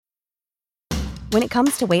When it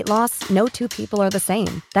comes to weight loss, no two people are the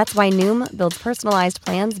same. That's why Noom builds personalized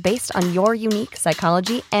plans based on your unique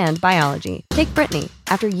psychology and biology. Take Brittany.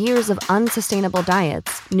 After years of unsustainable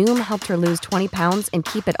diets, Noom helped her lose 20 pounds and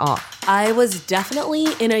keep it off. I was definitely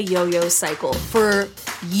in a yo-yo cycle for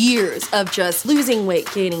years of just losing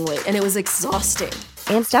weight, gaining weight, and it was exhausting.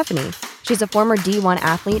 And Stephanie. She's a former D1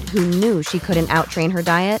 athlete who knew she couldn't outtrain her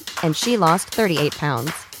diet, and she lost 38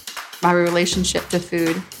 pounds. My relationship to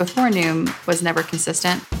food before Noom was never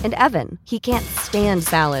consistent. And Evan, he can't stand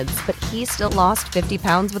salads, but he still lost 50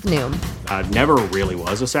 pounds with Noom. I never really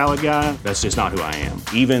was a salad guy. That's just not who I am.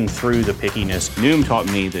 Even through the pickiness, Noom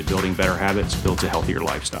taught me that building better habits builds a healthier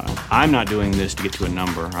lifestyle. I'm not doing this to get to a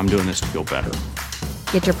number. I'm doing this to feel better.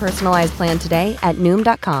 Get your personalized plan today at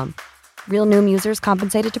Noom.com. Real Noom users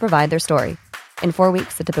compensated to provide their story. In 4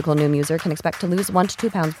 weeks, the typical Noom user can expect to lose 1 to 2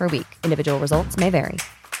 pounds per week. Individual results may vary.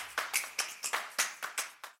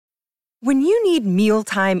 When you need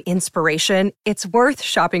mealtime inspiration, it's worth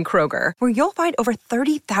shopping Kroger, where you'll find over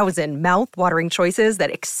 30,000 mouth-watering choices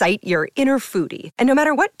that excite your inner foodie. And no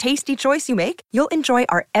matter what tasty choice you make, you'll enjoy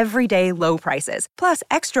our everyday low prices, plus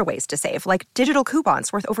extra ways to save, like digital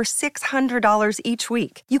coupons worth over $600 each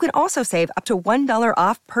week. You can also save up to $1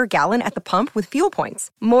 off per gallon at the pump with fuel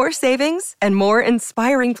points. More savings and more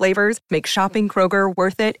inspiring flavors make shopping Kroger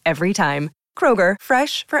worth it every time. Kroger,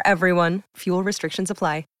 fresh for everyone. Fuel restrictions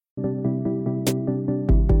apply.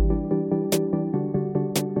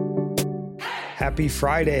 Happy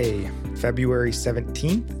Friday, February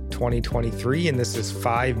 17th, 2023, and this is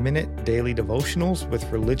 5-Minute Daily Devotionals with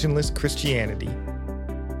Religionless Christianity.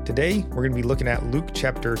 Today, we're going to be looking at Luke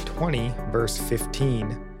chapter 20, verse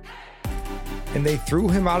 15. And they threw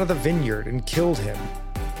him out of the vineyard and killed him.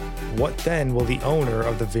 What then will the owner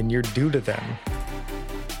of the vineyard do to them?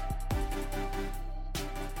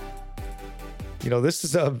 This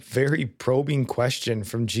is a very probing question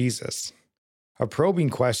from Jesus. A probing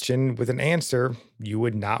question with an answer you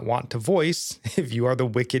would not want to voice if you are the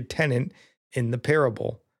wicked tenant in the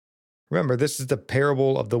parable. Remember, this is the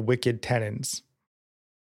parable of the wicked tenants.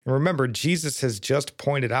 And remember, Jesus has just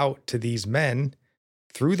pointed out to these men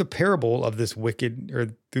through the parable of the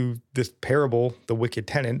wicked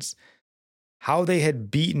tenants, how they had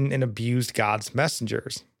beaten and abused God's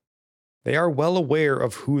messengers. They are well aware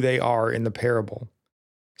of who they are in the parable.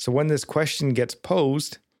 So when this question gets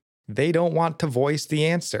posed, they don't want to voice the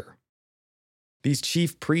answer. These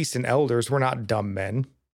chief priests and elders were not dumb men.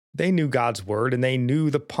 They knew God's word, and they knew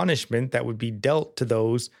the punishment that would be dealt to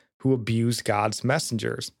those who abused God's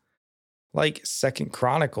messengers. Like 2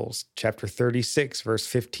 Chronicles chapter 36, verse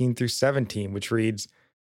 15 through 17, which reads,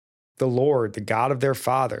 "The Lord, the God of their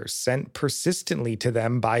fathers, sent persistently to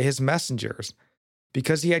them by his messengers,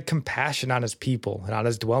 because he had compassion on his people and on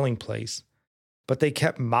his dwelling place. But they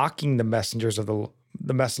kept mocking the messengers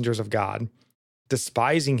of God,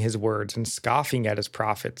 despising his words and scoffing at his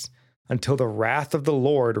prophets, until the wrath of the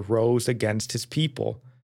Lord rose against his people,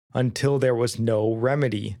 until there was no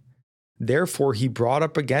remedy. Therefore he brought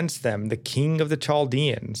up against them the king of the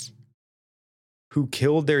Chaldeans, who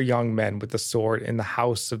killed their young men with the sword in the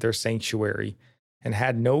house of their sanctuary, and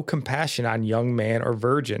had no compassion on young man or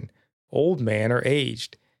virgin, old man or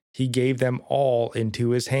aged. He gave them all into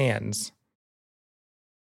his hands."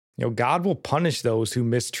 God will punish those who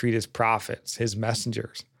mistreat his prophets, his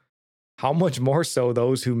messengers. How much more so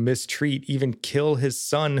those who mistreat, even kill his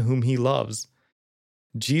son whom he loves.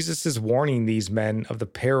 Jesus is warning these men of the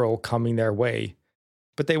peril coming their way,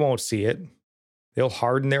 but they won't see it. They'll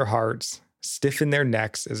harden their hearts, stiffen their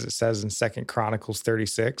necks, as it says in 2 Chronicles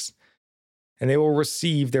 36, and they will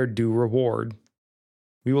receive their due reward.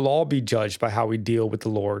 We will all be judged by how we deal with the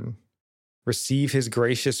Lord. Receive his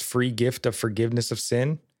gracious free gift of forgiveness of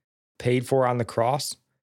sin, paid for on the cross,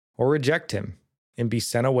 or reject him and be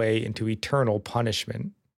sent away into eternal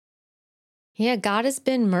punishment. Yeah, God has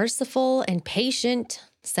been merciful and patient,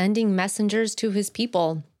 sending messengers to his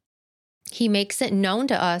people. He makes it known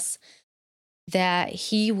to us that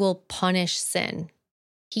he will punish sin.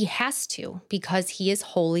 He has to, because he is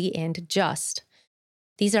holy and just.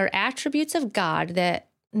 These are attributes of God that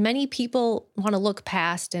many people want to look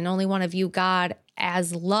past and only want to view God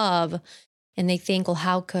as love. And they think, well,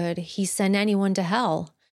 how could he send anyone to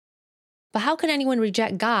hell? But how can anyone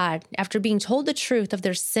reject God after being told the truth of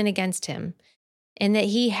their sin against him and that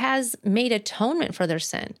he has made atonement for their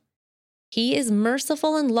sin? He is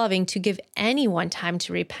merciful and loving to give anyone time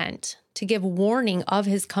to repent, to give warning of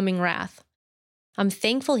his coming wrath. I'm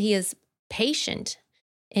thankful he is patient,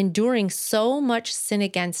 enduring so much sin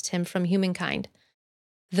against him from humankind.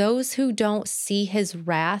 Those who don't see his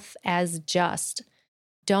wrath as just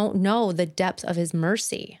don't know the depth of his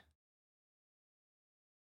mercy.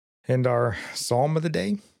 And our psalm of the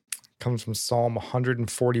day comes from Psalm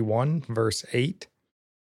 141, verse 8.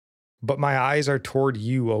 But my eyes are toward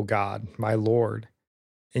you, O God, my Lord.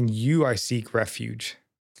 In you I seek refuge.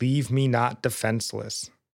 Leave me not defenseless.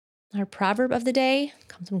 Our proverb of the day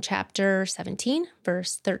comes from chapter 17,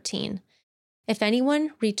 verse 13. If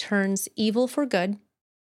anyone returns evil for good,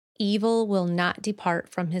 evil will not depart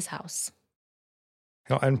from his house.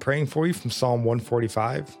 I'll end praying for you from Psalm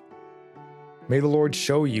 145. May the Lord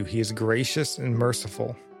show you he is gracious and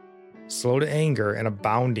merciful, slow to anger and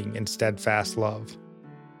abounding in steadfast love.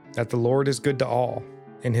 That the Lord is good to all,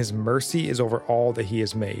 and his mercy is over all that he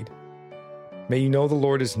has made. May you know the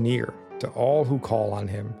Lord is near to all who call on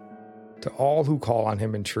him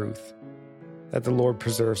in truth. That the Lord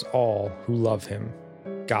preserves all who love him.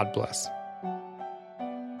 God bless.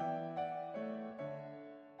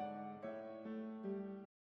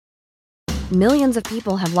 Millions of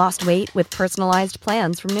people have lost weight with personalized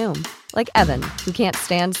plans from Noom. Like Evan, who can't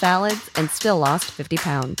stand salads and still lost 50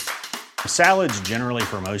 pounds. Salads generally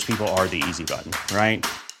for most people are the easy button, right?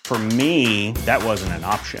 For me, that wasn't an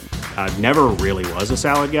option. I never really was a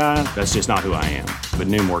salad guy. That's just not who I am. But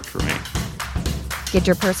Noom worked for me. Get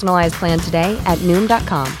your personalized plan today at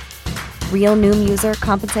Noom.com. Real Noom user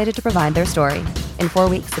compensated to provide their story. In 4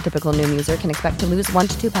 weeks, the typical Noom user can expect to lose 1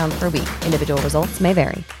 to 2 pounds per week. Individual results may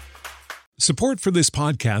vary. Support for this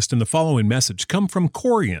podcast and the following message come from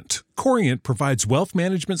Corient. Corient provides wealth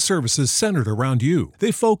management services centered around you.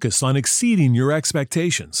 They focus on exceeding your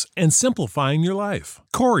expectations and simplifying your life.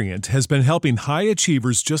 Corient has been helping high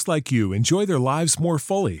achievers just like you enjoy their lives more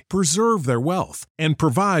fully, preserve their wealth, and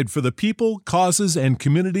provide for the people, causes, and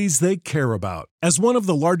communities they care about. As one of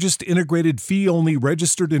the largest integrated fee-only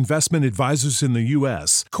registered investment advisors in the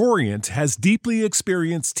U.S., Corient has deeply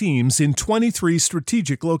experienced teams in 23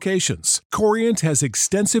 strategic locations. Corient has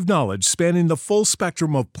extensive knowledge spanning the full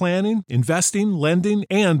spectrum of planning, investing, lending,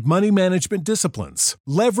 and money management disciplines.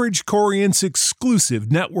 Leverage Corient's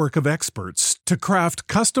exclusive network of experts to craft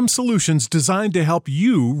custom solutions designed to help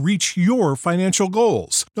you reach your financial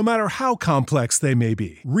goals, no matter how complex they may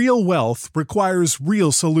be. Real wealth requires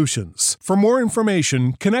real solutions. For more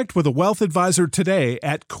information, connect with a wealth advisor today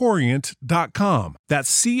at Corient.com.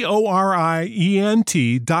 That's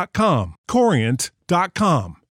Corient.com. Corient.com.